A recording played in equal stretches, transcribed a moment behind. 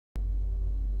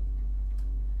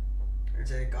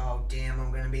It's like, oh damn,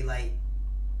 I'm gonna be late.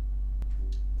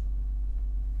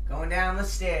 Going down the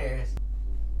stairs.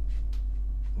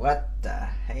 What the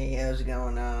hell's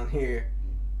going on here?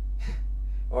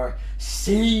 Or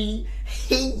see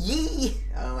ye.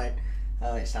 Oh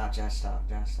wait, stop, Josh, stop.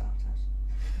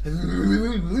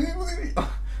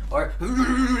 Or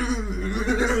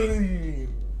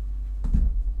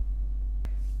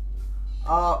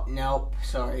oh nope,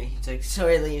 sorry. It's like,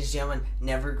 sorry, ladies and gentlemen,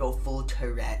 never go full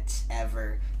Tourette's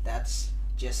ever. That's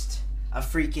just a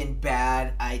freaking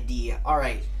bad idea. All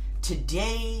right,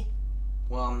 today.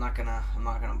 Well, I'm not gonna.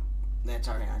 That's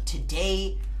already on.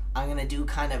 Today, I'm gonna do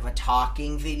kind of a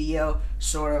talking video,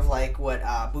 sort of like what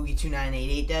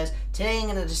Boogie2988 does. Today, I'm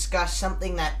gonna discuss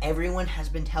something that everyone has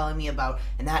been telling me about,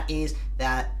 and that is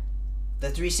that the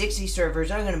 360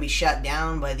 servers are gonna be shut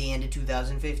down by the end of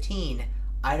 2015.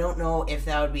 I don't know if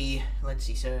that would be. Let's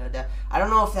see. So I don't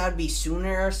know if that would be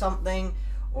sooner or something,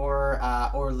 or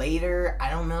later. I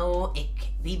don't know.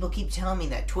 People keep telling me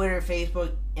that Twitter,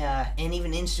 Facebook, and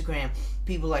even Instagram.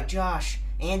 People like Josh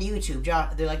and YouTube.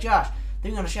 They're like, Josh,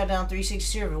 they're gonna shut down 360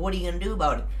 server. What are you gonna do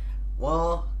about it?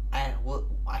 Well, I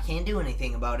can't do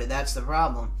anything about it. That's the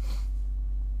problem.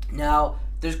 Now,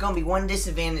 there's gonna be one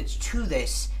disadvantage to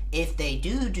this. If they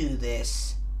do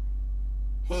this,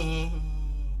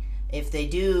 if they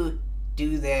do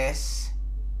this,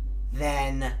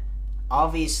 then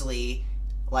obviously,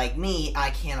 like me, I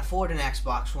can't afford an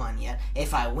Xbox One yet.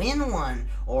 If I win one,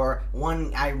 or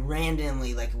I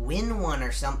randomly like win one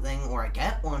or something, or I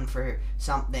get one for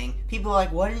something, people are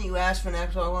like, why didn't you ask for an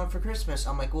Xbox One for Christmas?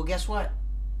 I'm like, well, guess what?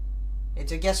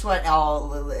 It's a guess what,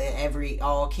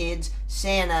 all kids,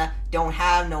 Santa don't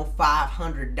have no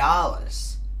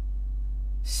 $500.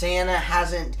 Santa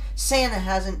hasn't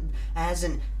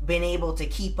been able to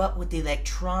keep up with the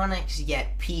electronics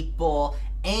yet, people.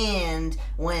 And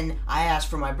when I asked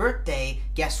for my birthday,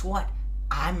 guess what?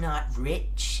 I'm not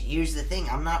rich. Here's the thing,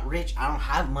 I'm not rich. I don't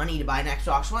have money to buy an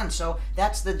Xbox One. So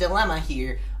that's the dilemma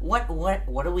here. What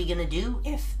are we gonna do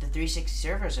if the 360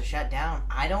 servers are shut down?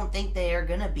 I don't think they are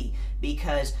gonna be,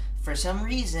 because for some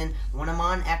reason, when I'm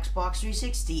on Xbox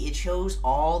 360, it shows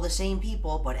all the same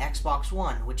people but Xbox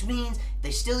One, which means they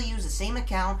still use the same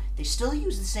account, they still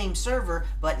use the same server,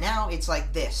 but now it's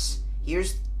like this.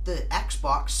 Here's the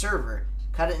Xbox server.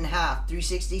 Cut it in half.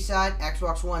 360 side,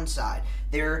 Xbox One side.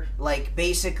 They're like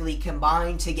basically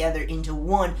combined together into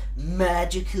one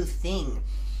magical thing.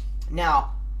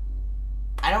 Now,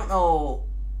 I don't know.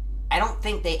 I don't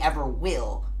think they ever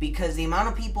will, because the amount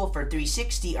of people for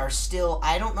 360 are still,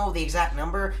 I don't know the exact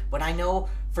number, but I know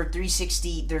for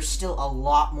 360 there's still a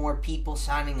lot more people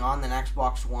signing on than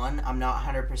Xbox One. I'm not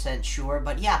 100% sure,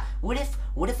 but yeah, what if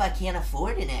I can't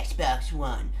afford an Xbox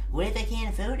One? What if I can't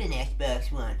afford an Xbox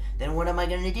One? Then what am I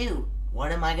going to do?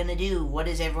 What am I going to do? What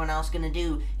is everyone else going to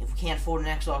do if we can't afford an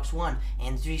Xbox One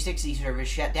and 360 servers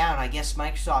shut down? I guess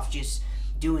Microsoft just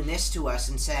doing this to us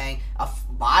and saying,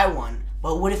 buy one.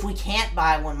 But what if we can't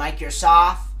buy one,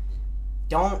 Microsoft?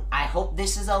 I hope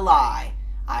this is a lie.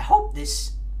 I hope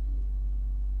this,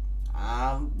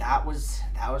 that was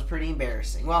pretty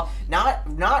embarrassing. Well,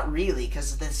 not really,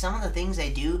 because some of the things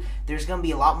they do, there's going to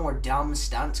be a lot more dumb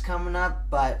stunts coming up,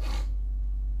 but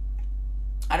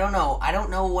I don't know. I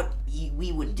don't know what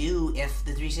we would do if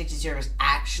the 360 servers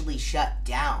actually shut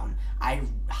down. I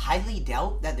highly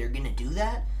doubt that they're going to do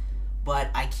that.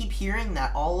 But I keep hearing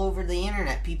that all over the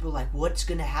internet. People are like, what's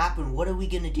going to happen? What are we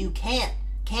going to do? Can't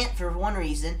for one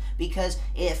reason, because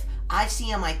if I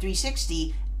see on my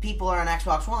 360 people are on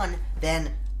Xbox One,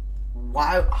 then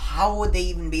how would they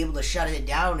even be able to shut it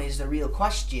down is the real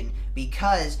question.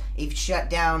 Because if you shut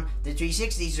down the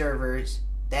 360 servers,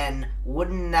 then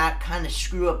wouldn't that kind of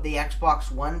screw up the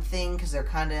Xbox One thing? Because they're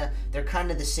kind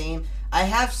of the same. I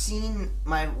have seen,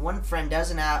 my one friend does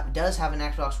have an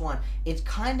Xbox One. It's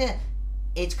kind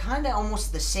of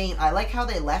almost the same. I like how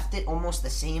they left it almost the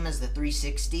same as the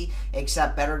 360,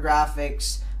 except better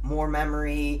graphics, more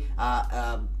memory,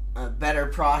 better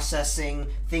processing.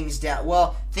 Things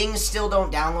still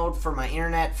don't download for my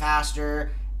internet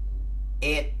faster.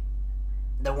 The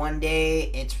one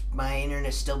day my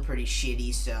internet's still pretty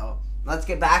shitty. So let's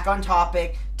get back on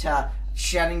topic to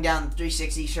shutting down the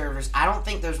 360 servers. I don't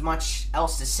think there's much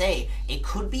else to say. It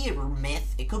could be a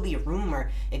myth, it could be a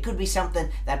rumor, it could be something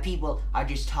that people are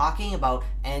just talking about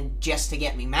and just to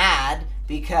get me mad,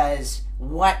 because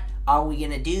what are we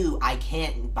gonna do? I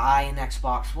can't buy an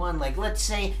Xbox One. Like, let's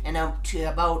say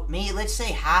let's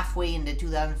say halfway into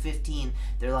 2015,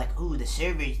 they're like, ooh, the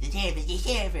servers.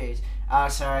 Oh,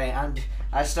 sorry,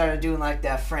 I started doing like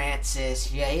that Francis.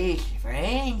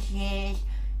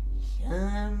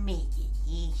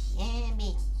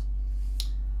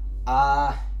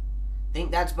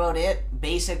 Think that's about it.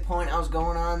 Basic point I was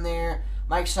going on there.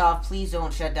 Microsoft, please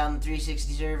don't shut down the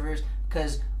 360 servers,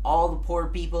 because all the poor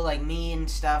people like me and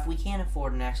stuff, we can't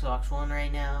afford an Xbox One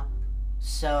right now.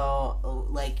 So,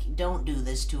 like, don't do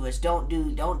this to us. Don't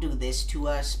do this to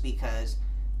us, because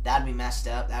that'd be messed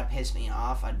up. That'd piss me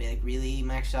off. I'd be like, really,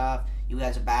 Microsoft? You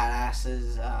guys are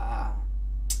badasses.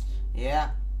 Yeah.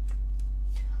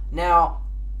 Now,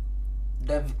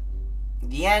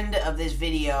 the end of this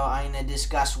video, I'm going to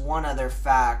discuss one other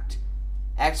fact.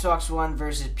 Xbox One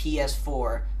versus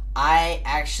PS4. I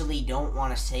actually don't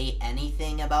want to say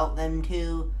anything about them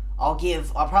two. I'll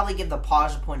probably give the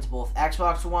positive points of both.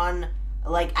 Xbox One,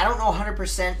 like, I don't know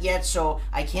 100% yet, so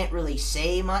I can't really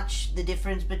say much the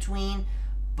difference between,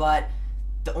 but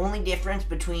the only difference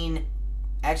between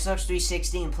Xbox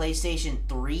 360 and PlayStation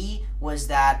 3 was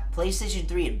that PlayStation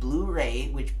 3 had Blu-ray,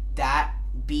 which that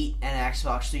beat an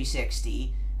Xbox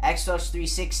 360. Xbox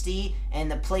 360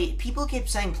 and people kept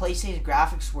saying PlayStation 3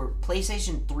 graphics were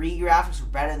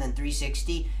better than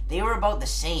 360. They were about the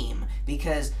same,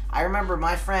 because I remember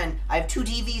my friend, I have two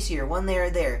TVs here, one there,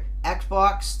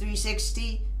 Xbox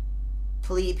 360,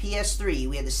 PS3.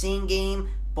 We had the same game,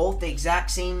 both the exact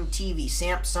same TV,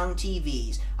 Samsung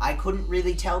TVs. I couldn't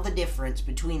really tell the difference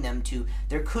between them two.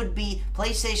 There could be,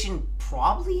 PlayStation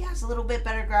probably has a little bit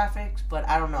better graphics, but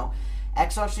I don't know.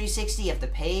 Xbox 360, you have to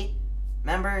pay.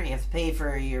 Remember, you have to pay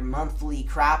for your monthly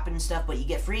crap and stuff, but you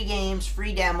get free games,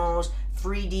 free demos,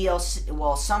 free DLC,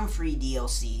 well, some free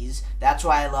DLCs. That's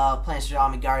why I love Plants vs.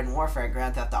 Zombies Garden Warfare,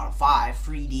 Grand Theft Auto 5,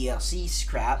 free DLC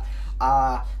crap.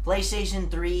 PlayStation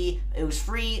 3, it was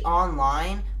free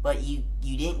online, but you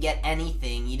didn't get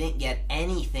anything. You didn't get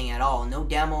anything at all. No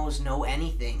demos, no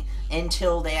anything,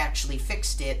 until they actually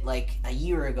fixed it like a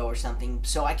year ago or something.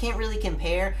 So I can't really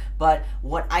compare, but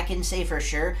what I can say for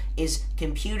sure is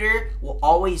computer will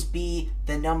always be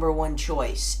the #1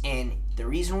 choice. And the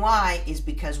reason why is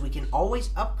because we can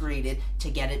always upgrade it to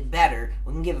get it better.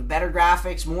 We can give it better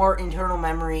graphics, more internal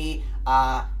memory.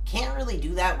 Can't really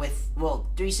do that with, well,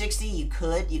 360 you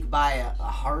could buy a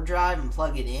hard drive and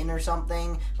plug it in or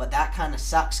something, but that kind of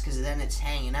sucks because then it's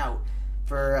hanging out.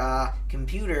 For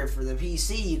computer, for the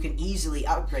PC, you can easily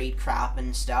upgrade crap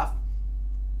and stuff.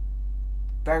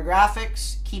 Better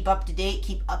graphics, keep up to date,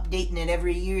 keep updating it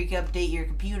every year. You can update your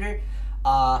computer.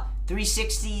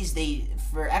 360s,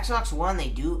 for Xbox One, they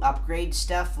do upgrade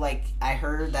stuff. Like, I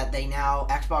heard that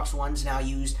Xbox Ones now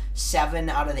use 7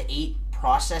 out of the 8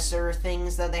 processor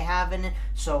things that they have in it,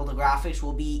 so the graphics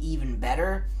will be even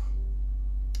better.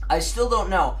 I still don't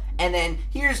know. And then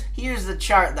here's the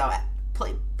chart though.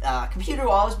 Computer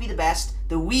will always be the best.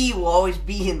 The Wii will always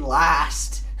be in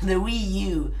last. The Wii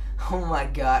U. Oh my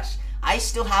gosh. I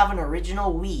still have an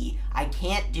original Wii. I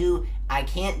can't do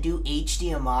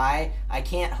HDMI. I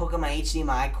can't hook up my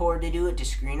HDMI cord to do it, to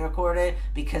screen record it,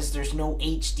 because there's no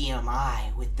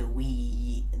HDMI with the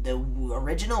Wii. The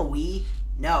original Wii,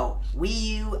 no. Wii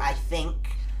U, I think,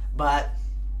 but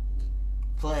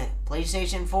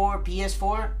PlayStation 4,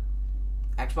 PS4,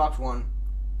 Xbox One.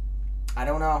 I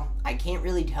don't know. I can't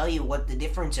really tell you what the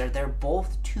difference are. They're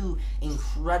both two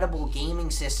incredible gaming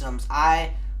systems.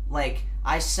 I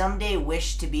someday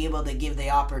wish to be able to give the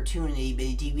opportunity, but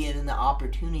to be given the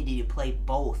opportunity to play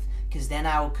both, because then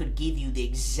I could give you the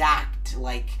exact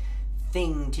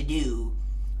thing to do.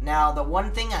 Now, the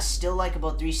one thing I still like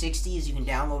about 360 is you can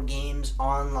download games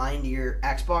online to your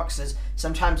Xbox. Because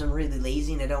sometimes I'm really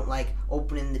lazy and I don't like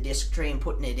opening the disc tray and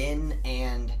putting it in.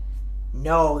 And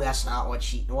no, that's not what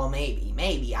well,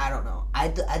 maybe I don't know. I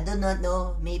do not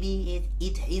know. Maybe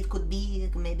it could be,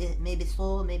 maybe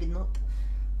so, maybe not.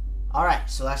 Alright,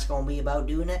 so that's going to be about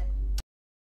doing it.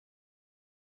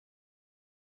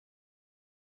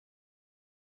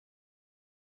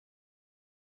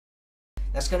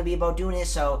 That's going to be about doing it,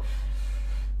 so...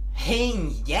 Hey,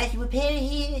 yes, we're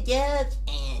here, yes,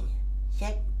 and...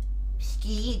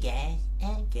 See you guys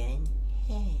again.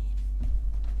 Hey.